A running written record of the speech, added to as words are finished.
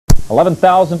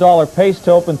$11,000 pace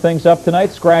to open things up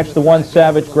tonight. Scratch the 1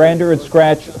 Savage Grander and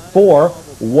scratch 4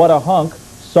 What a Hunk.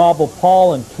 Sauble,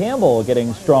 Paul, and Campbell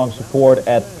getting strong support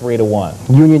at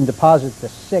 3-1. Union Deposit, the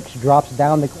 6, drops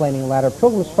down the claiming ladder.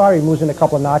 Pilgrim's Fiery moves in a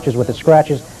couple of notches with the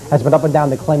scratches, has been up and down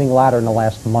the claiming ladder in the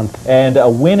last month. And a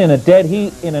win in a dead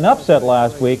heat in an upset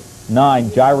last week.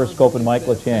 9, Gyroscope and Mike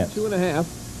LaChance.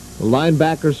 2.5. The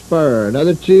linebacker Spur.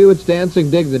 Another 2, it's Dancing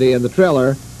Dignity, and the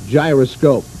trailer,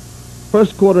 Gyroscope.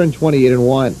 First quarter in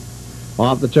 28-1.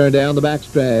 Off the turn down the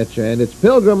backstretch, and it's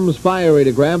Pilgrim's Fiery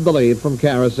to grab the lead from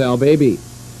Carousel Baby.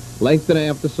 Length and a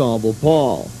half to Sauble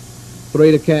Paul.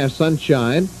 3 to Cash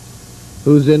Sunshine,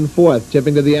 who's in 4th,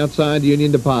 tipping to the outside,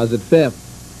 Union Deposit 5th.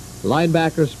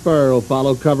 Linebacker Spur will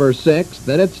follow cover 6th,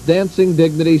 then it's Dancing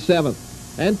Dignity 7th,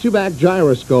 and 2 back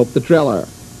Gyroscope, the trailer.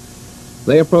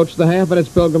 They approach the half, and it's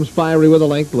Pilgrim's Fiery with a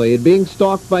length lead, being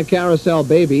stalked by Carousel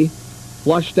Baby.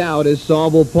 Flushed out is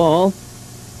Sauble Paul,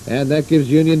 and that gives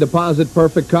Union Deposit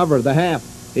perfect cover. The half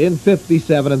in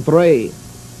 57-3.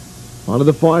 Onto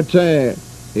the far turn.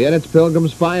 And it's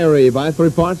Pilgrim's Fiery by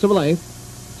 3 parts of a length.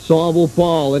 Sauble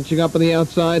Paul inching up on the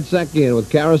outside second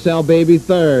with Carousel Baby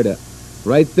third.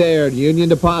 Right there, Union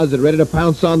Deposit ready to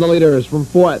pounce on the leaders from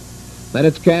 4th. Then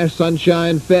it's Cash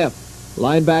Sunshine 5th.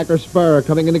 Linebacker Spur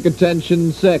coming into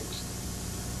contention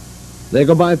 6th. They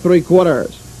go by 3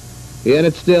 quarters. And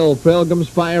it's still Pilgrim's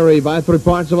Fiery by 3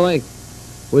 parts of a length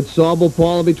with Sauble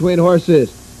Paul between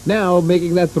horses. Now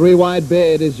making that 3-wide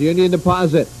bid is Union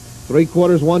Deposit. 3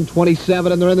 quarters,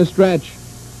 127, and they're in the stretch.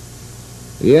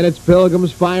 And it's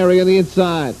Pilgrim's Fiery on the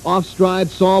inside. Off stride,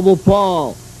 Sauble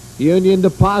Paul. Union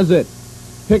Deposit.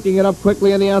 Picking it up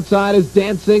quickly on the outside is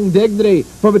Dancing Dignity.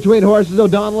 From between horses,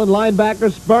 O'Donnell and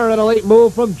linebacker Spur, and a late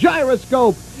move from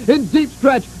Gyroscope. In deep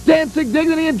stretch, Dancing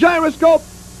Dignity and Gyroscope.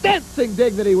 Dancing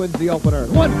Dignity wins the opener,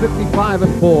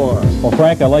 155-4. Well,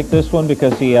 Frank, I like this one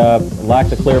because he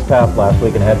lacked a clear path last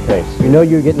week and had pace. You know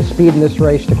you're getting speed in this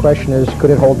race. The question is, could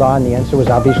it hold on? The answer was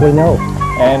obviously no.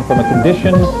 And from a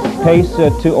condition, pace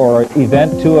or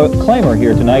event to a claimer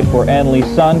here tonight for Annalise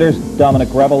Saunders, Dominic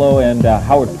Rebelo, and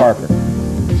Howard Parker.